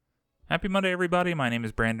Happy Monday, everybody. My name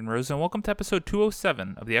is Brandon Rosa, and welcome to episode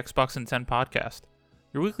 207 of the Xbox in 10 podcast,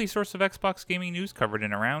 your weekly source of Xbox gaming news covered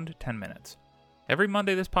in around 10 minutes. Every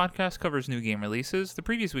Monday, this podcast covers new game releases, the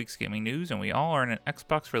previous week's gaming news, and we all learn an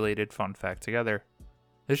Xbox-related fun fact together.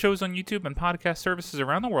 This show is on YouTube and podcast services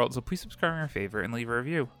around the world, so please subscribe on your favorite and leave a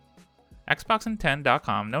review.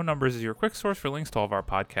 Xboxin10.com, no numbers, is your quick source for links to all of our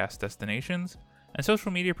podcast destinations and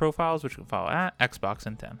social media profiles, which you can follow at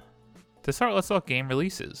Xboxin10. To start, let's talk game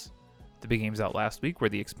releases. The big games out last week were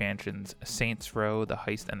the expansions Saints Row, The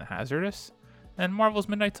Heist, and The Hazardous, and Marvel's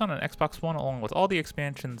Midnight Sun on Xbox One, along with all the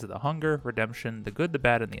expansions of The Hunger, Redemption, The Good, the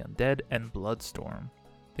Bad, and the Undead, and Bloodstorm.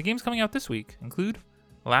 The games coming out this week include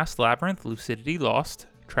Last Labyrinth, Lucidity Lost,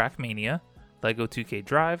 Trackmania, LEGO 2K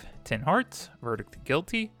Drive, Tin Hearts, Verdict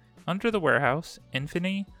Guilty, Under the Warehouse,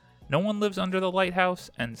 Infinity, No One Lives Under the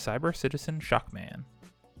Lighthouse, and Cyber Citizen Shockman.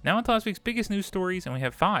 Now on to last week's biggest news stories, and we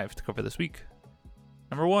have 5 to cover this week.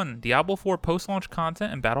 Number 1, Diablo 4 post-launch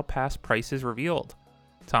content and Battle Pass prices revealed.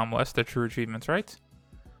 Tom West of True Achievements writes,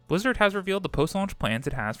 Blizzard has revealed the post-launch plans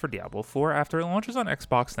it has for Diablo 4 after it launches on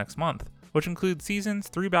Xbox next month, which includes seasons,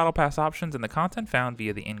 3 Battle Pass options, and the content found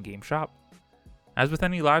via the in-game shop. As with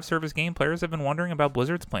any live service game, players have been wondering about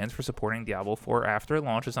Blizzard's plans for supporting Diablo 4 after it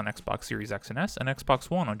launches on Xbox Series X and S and Xbox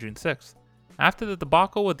One on June 6th. After the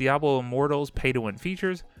debacle with Diablo Immortal's pay-to-win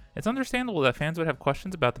features, it's understandable that fans would have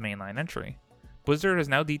questions about the mainline entry. Blizzard has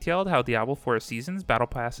now detailed how Diablo 4's seasons, battle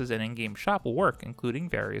passes, and in-game shop will work, including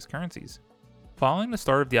various currencies. Following the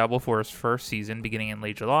start of Diablo 4's first season beginning in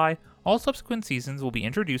late July, all subsequent seasons will be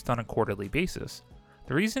introduced on a quarterly basis.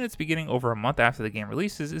 The reason it's beginning over a month after the game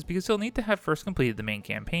releases is because you'll need to have first completed the main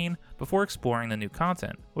campaign before exploring the new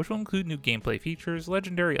content, which will include new gameplay features,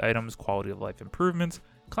 legendary items, quality of life improvements,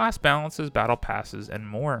 class balances, battle passes, and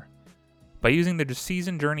more. By using the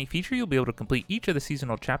Season Journey feature, you'll be able to complete each of the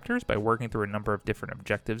seasonal chapters by working through a number of different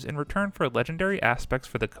objectives in return for legendary aspects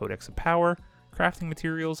for the Codex of Power, crafting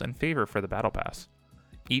materials, and favor for the Battle Pass.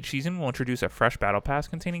 Each season will introduce a fresh Battle Pass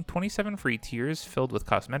containing 27 free tiers filled with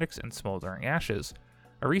cosmetics and smoldering ashes,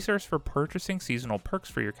 a resource for purchasing seasonal perks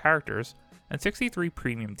for your characters, and 63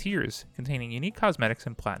 premium tiers containing unique cosmetics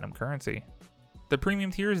and platinum currency. The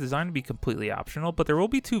premium tier is designed to be completely optional, but there will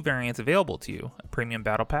be 2 variants available to you, a premium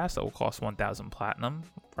battle pass that will cost 1,000 platinum,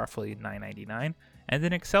 roughly $9.99, and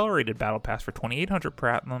an accelerated battle pass for 2,800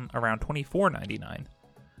 platinum, around $24.99.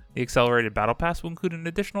 The accelerated battle pass will include an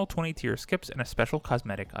additional 20 tier skips and a special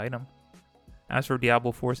cosmetic item. As for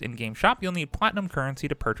Diablo 4's in-game shop, you'll need platinum currency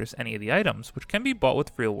to purchase any of the items, which can be bought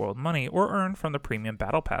with real-world money or earned from the premium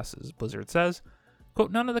battle passes, Blizzard says. Quote,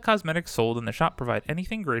 none of the cosmetics sold in the shop provide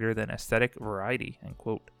anything greater than aesthetic variety, end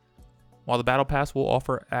quote. While the Battle Pass will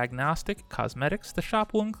offer agnostic cosmetics, the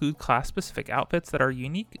shop will include class-specific outfits that are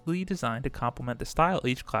uniquely designed to complement the style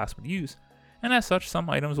each class would use, and as such, some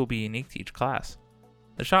items will be unique to each class.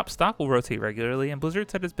 The shop stock will rotate regularly, and Blizzard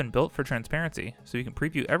said it's been built for transparency, so you can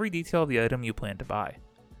preview every detail of the item you plan to buy.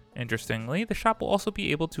 Interestingly, the shop will also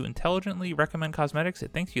be able to intelligently recommend cosmetics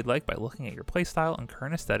it thinks you'd like by looking at your playstyle and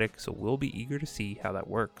current aesthetic, so we'll be eager to see how that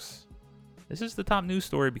works. This is the top news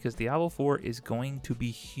story because Diablo 4 is going to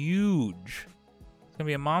be huge. It's going to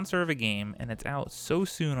be a monster of a game, and it's out so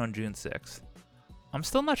soon on June 6th. I'm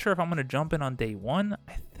still not sure if I'm going to jump in on day 1.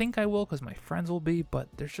 I think I will because my friends will be, but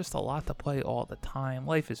there's just a lot to play all the time.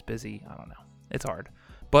 Life is busy. I don't know. It's hard.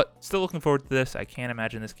 But still looking forward to this. I can't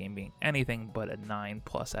imagine this game being anything but a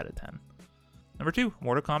 9+ out of 10. Number 2,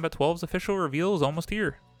 Mortal Kombat 12's official reveal is almost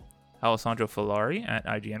here. Alessandro Filari at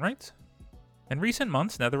IGN writes, in recent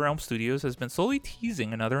months, NetherRealm Studios has been slowly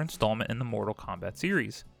teasing another installment in the Mortal Kombat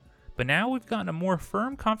series. But now we've gotten a more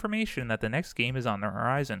firm confirmation that the next game is on the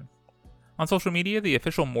horizon. On social media, the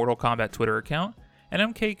official Mortal Kombat Twitter account,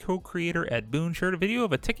 and MK co-creator Ed Boon shared a video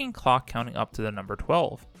of a ticking clock counting up to the number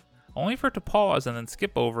 12. Only for it to pause and then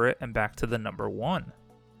skip over it and back to the number 1.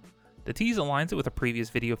 The tease aligns it with a previous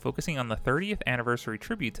video focusing on the 30th anniversary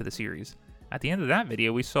tribute to the series. At the end of that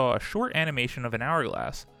video, we saw a short animation of an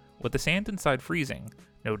hourglass, with the sand inside freezing.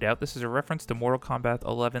 No doubt this is a reference to Mortal Kombat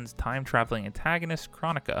 11's time-traveling antagonist,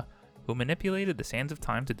 Kronika, who manipulated the sands of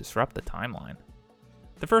time to disrupt the timeline.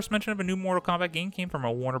 The first mention of a new Mortal Kombat game came from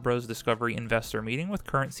a Warner Bros. Discovery investor meeting with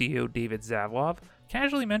current CEO David Zaslav,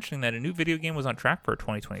 casually mentioning that a new video game was on track for a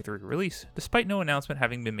 2023 release, despite no announcement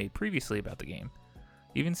having been made previously about the game.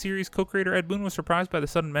 Even series co-creator Ed Boon was surprised by the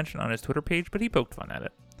sudden mention on his Twitter page, but he poked fun at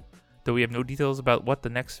it. Though we have no details about what the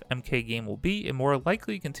next MK game will be, it more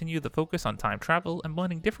likely continue the focus on time travel and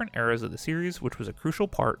blending different eras of the series, which was a crucial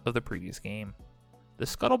part of the previous game. The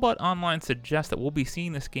Scuttlebutt Online suggests that we'll be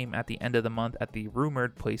seeing this game at the end of the month at the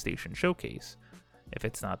rumored PlayStation Showcase. If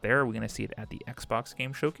it's not there, we're going to see it at the Xbox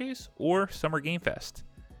Game Showcase or Summer Game Fest.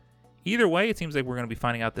 Either way, it seems like we're going to be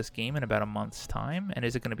finding out this game in about a month's time, and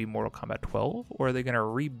is it going to be Mortal Kombat 12, or are they going to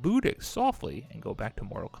reboot it softly and go back to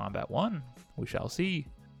Mortal Kombat 1? We shall see.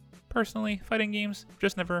 Personally, fighting games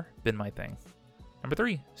just never been my thing. Number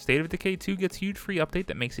 3, State of Decay 2 gets huge free update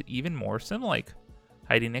that makes it even more sim-like.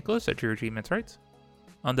 Heidi Nicholas at True Achievements writes,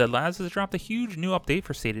 Undead Labs has dropped a huge new update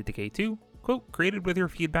for State of Decay 2, quote, created with your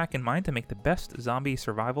feedback in mind to make the best zombie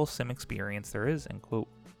survival sim experience there is, end quote.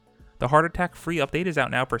 The Heart Attack free update is out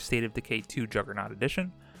now for State of Decay 2 Juggernaut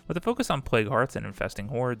Edition, with a focus on plague hearts and infesting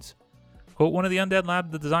hordes. Quote, one of the Undead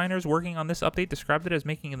Lab designers working on this update described it as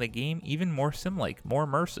making the game even more sim-like, more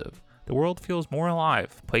immersive. The world feels more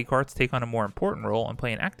alive, plague hearts take on a more important role and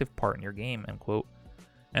play an active part in your game, end quote.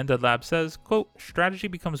 Undead Lab says, quote, strategy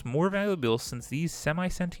becomes more valuable since these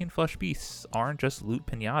semi-sentient flesh beasts aren't just loot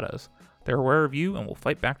pinatas. They're aware of you and will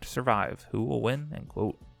fight back to survive. Who will win, end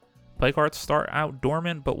quote. Plague hearts start out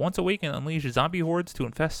dormant, but once awakened unleash zombie hordes to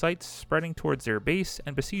infest sites, spreading towards their base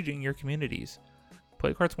and besieging your communities.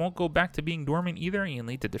 Plague hearts won't go back to being dormant either, and you'll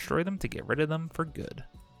need to destroy them to get rid of them for good.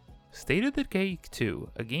 State of Decay 2,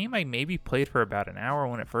 a game I maybe played for about an hour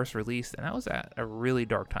when it first released, and that was at a really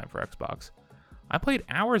dark time for Xbox. I played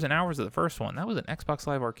hours and hours of the first one, that was an Xbox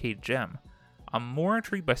Live Arcade gem. I'm more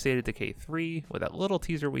intrigued by State of Decay 3, with that little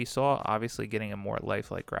teaser we saw obviously getting a more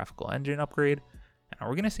lifelike graphical engine upgrade. And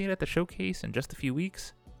we're going to see it at the showcase in just a few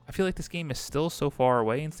weeks. I feel like this game is still so far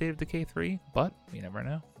away in State of Decay 3, but you never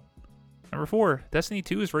know. Number 4, Destiny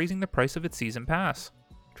 2 is raising the price of its season pass.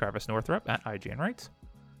 Travis Northrup at IGN writes,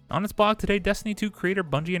 on its blog today, Destiny 2 creator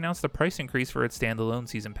Bungie announced the price increase for its standalone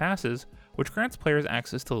season passes, which grants players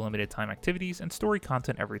access to limited time activities and story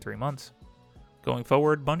content every 3 months. Going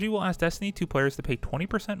forward, Bungie will ask Destiny 2 players to pay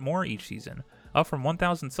 20% more each season, up from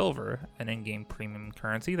 1,000 silver, an in-game premium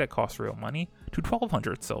currency that costs real money, to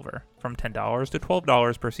 1,200 silver, from $10 to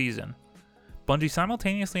 $12 per season. Bungie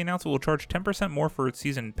simultaneously announced it will charge 10% more for its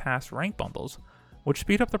season pass rank bundles, which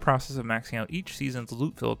speed up the process of maxing out each season's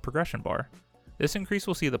loot-filled progression bar. This increase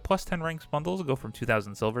will see the plus 10 ranks bundles go from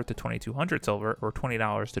 2,000 silver to 2,200 silver, or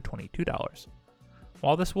 $20 to $22.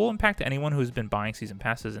 While this will impact anyone who has been buying season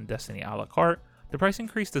passes in Destiny a la carte, the price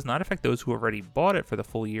increase does not affect those who already bought it for the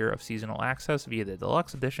full year of seasonal access via the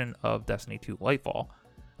deluxe edition of Destiny 2 Lightfall,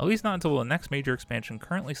 at least not until the next major expansion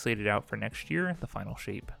currently slated out for next year, The Final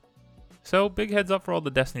Shape. So, big heads up for all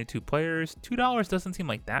the Destiny 2 players, $2 doesn't seem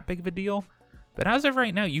like that big of a deal, but as of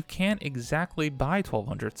right now, you can't exactly buy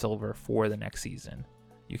 1,200 silver for the next season.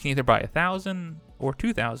 You can either buy 1,000 or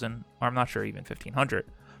 2,000, or I'm not sure, even 1,500.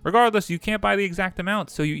 Regardless, you can't buy the exact amount,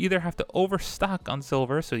 so you either have to overstock on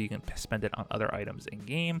silver so you can spend it on other items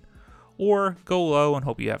in-game, or go low and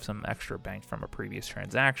hope you have some extra bank from a previous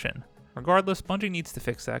transaction. Regardless, Bungie needs to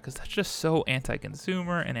fix that because that's just so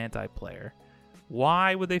anti-consumer and anti-player.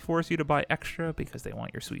 Why would they force you to buy extra? Because they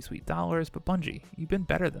want your sweet, sweet dollars, but Bungie, you've been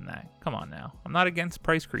better than that. Come on now. I'm not against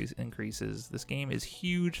price increases. This game is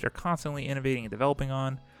huge, they're constantly innovating and developing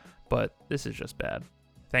on, but this is just bad.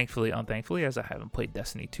 Thankfully, unthankfully, as I haven't played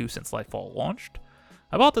Destiny 2 since Lightfall launched,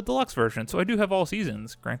 I bought the deluxe version, so I do have all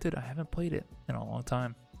seasons. Granted, I haven't played it in a long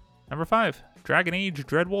time. Number 5, Dragon Age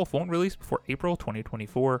Dreadwolf won't release before April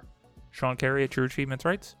 2024. Sean Carey at True Achievements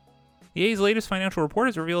writes, EA's latest financial report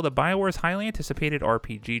has revealed that BioWare's highly anticipated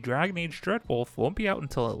RPG Dragon Age Dreadwolf won't be out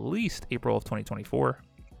until at least April of 2024.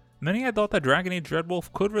 Many had thought that Dragon Age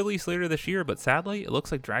Dreadwolf could release later this year, but sadly, it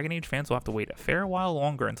looks like Dragon Age fans will have to wait a fair while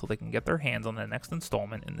longer until they can get their hands on the next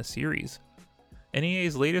installment in the series. In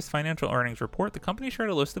EA's latest financial earnings report, the company shared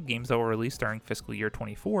a list of games that will release during fiscal year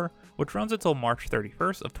 24, which runs until March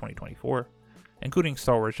 31st of 2024, including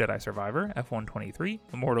Star Wars Jedi Survivor, F1 23,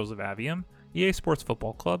 Immortals of Avium, EA Sports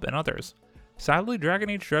Football Club, and others. Sadly, Dragon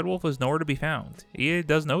Age Dreadwolf is nowhere to be found. EA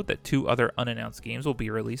does note that 2 other unannounced games will be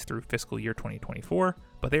released through fiscal year 2024,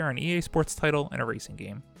 but they are an EA Sports title and a racing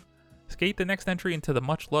game. Skate, the next entry into the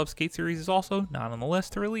much-loved Skate series, is also not on the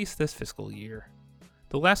list to release this fiscal year.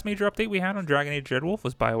 The last major update we had on Dragon Age Dreadwolf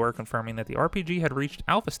was BioWare confirming that the RPG had reached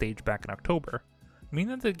alpha stage back in October,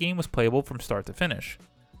 meaning that the game was playable from start to finish.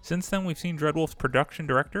 Since then, we've seen Dreadwolf's production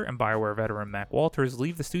director and BioWare veteran Mac Walters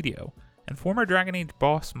leave the studio, and former Dragon Age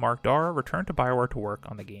boss Mark Darr returned to BioWare to work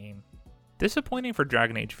on the game. Disappointing for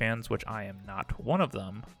Dragon Age fans, which I am not one of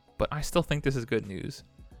them, but I still think this is good news.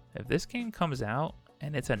 If this game comes out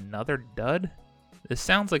and it's another dud, this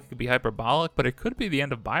sounds like it could be hyperbolic, but it could be the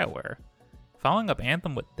end of BioWare. Following up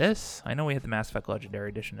Anthem with this, I know we had the Mass Effect Legendary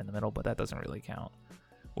Edition in the middle, but that doesn't really count,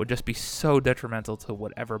 would just be so detrimental to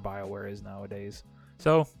whatever BioWare is nowadays.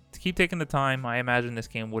 So, to keep taking the time, I imagine this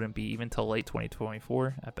game wouldn't be even till late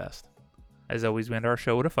 2024 at best. As always, we end our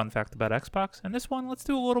show with a fun fact about Xbox, and this one, let's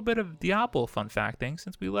do a little bit of Diablo fun facting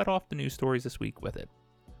since we let off the news stories this week with it.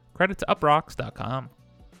 Credit to uprocks.com.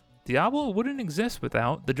 Diablo wouldn't exist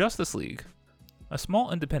without the Justice League. A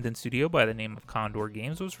small independent studio by the name of Condor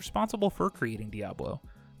Games was responsible for creating Diablo.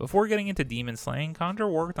 Before getting into demon slaying, Condor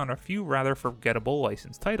worked on a few rather forgettable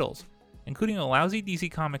licensed titles, including a lousy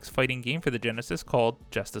DC Comics fighting game for the Genesis called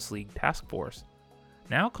Justice League Task Force.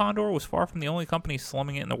 Now, Condor was far from the only company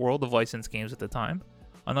slumming it in the world of licensed games at the time.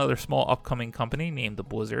 Another small upcoming company named the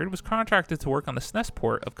Blizzard was contracted to work on the SNES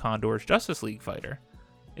port of Condor's Justice League fighter.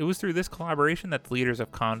 It was through this collaboration that the leaders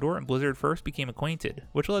of Condor and Blizzard first became acquainted,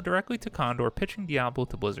 which led directly to Condor pitching Diablo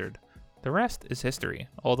to Blizzard. The rest is history,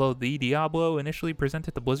 although the Diablo initially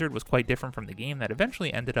presented to Blizzard was quite different from the game that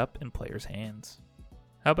eventually ended up in players' hands.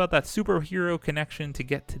 How about that superhero connection to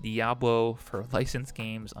get to Diablo for licensed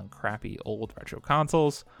games on crappy old retro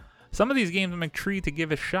consoles? Some of these games I'm intrigued to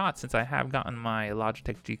give a shot since I have gotten my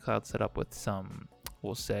Logitech G Cloud set up with some,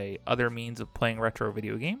 we'll say, other means of playing retro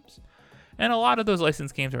video games. And a lot of those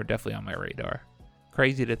licensed games are definitely on my radar.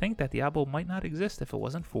 Crazy to think that Diablo might not exist if it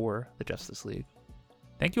wasn't for the Justice League.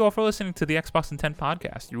 Thank you all for listening to the Xbox in 10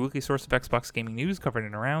 podcast, your weekly source of Xbox gaming news covered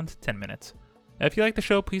in around 10 minutes. If you like the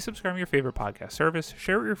show, please subscribe to your favorite podcast service,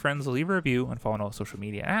 share it with your friends, leave a review, and follow on all social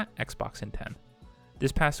media at Xbox in 10.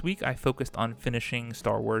 This past week, I focused on finishing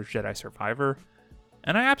Star Wars Jedi Survivor,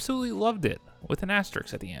 and I absolutely loved it, with an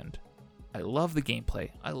asterisk at the end. I love the gameplay,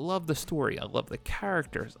 I love the story, I love the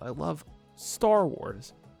characters, I love Star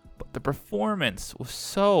Wars, but the performance was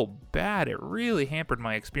so bad it really hampered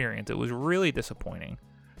my experience. It was really disappointing.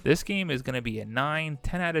 This game is going to be a 9,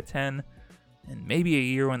 10 out of 10, and maybe a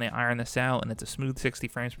year when they iron this out and it's a smooth 60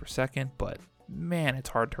 frames per second, but man, it's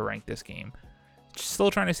hard to rank this game.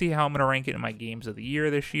 Still trying to see how I'm going to rank it in my games of the year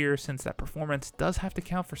this year, since that performance does have to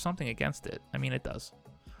count for something against it. I mean, it does.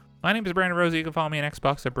 My name is Brandon Rosa. You can follow me on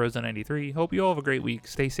Xbox at Broza93. Hope you all have a great week.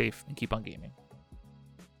 Stay safe and keep on gaming.